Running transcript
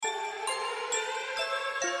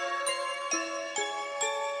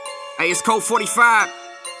Hey, it's Colt45.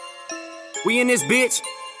 We in this bitch.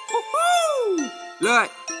 Woo-hoo!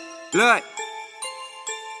 Look.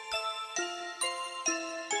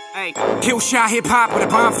 Hey, kill shot hip hop with a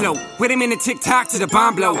bomb flow. With him in the TikTok to the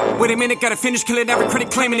bomb blow. With him in it, gotta finish killing every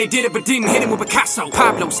critic claiming they did it, but didn't hit him with Picasso.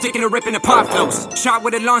 Pablo, sticking the rip in the pop flows. Shot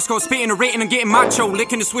with a long score, spitting the rating, I'm getting macho.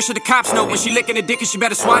 Licking the swish of the cops know. When she licking the dick and she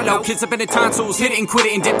better swallow. Kids up in the tonsils, hit it and quit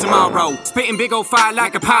it and dip tomorrow. Spitting big old fire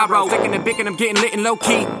like a pyro. Flicking the bick and I'm getting lit and low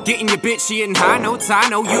key. Getting your bitch, she hitting high notes, I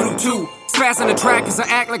know you do too. Spaz on the track cause I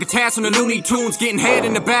act like a task on the Looney Tunes. Getting head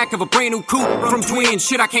in the back of a brand new coupe. From twins,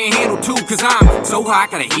 shit I can't handle too. Cause I'm so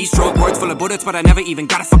hot, got a heat stroke. Words full of bullets but I never even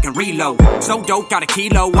gotta fucking reload. So dope, got a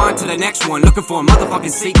kilo, on to the next one. Looking for a motherfucking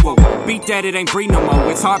sequel. Beat that, it ain't breed no more.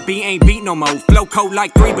 It's heartbeat, ain't beat no more. Flow cold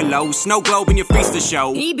like 3 below. Snow globe in your Freestyle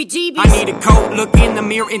show. I need a coat, look in the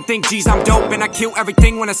mirror and think geez I'm dope. And I kill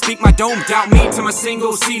everything when I speak my dome. Doubt me to my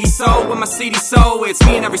single CD soul. With my CD soul, it's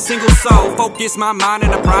me and every single soul. Focus my mind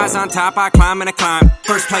and the prize on top. I climb and I climb.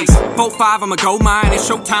 First place, 4-5, I'ma go mine. It's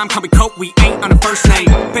showtime, come be cope, we ain't on the first name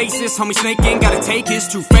basis. Homie snaking, gotta take his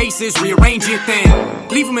 2 faces, rearrange it then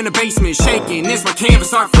leave him in the basement shaking. This my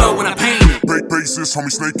canvas art flow when I paint it. Basis,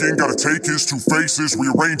 homie snaking, gotta take his 2 faces,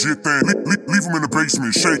 rearrange it then leave him in the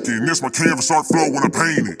basement shaking. This my canvas art flow when I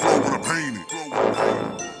paint it.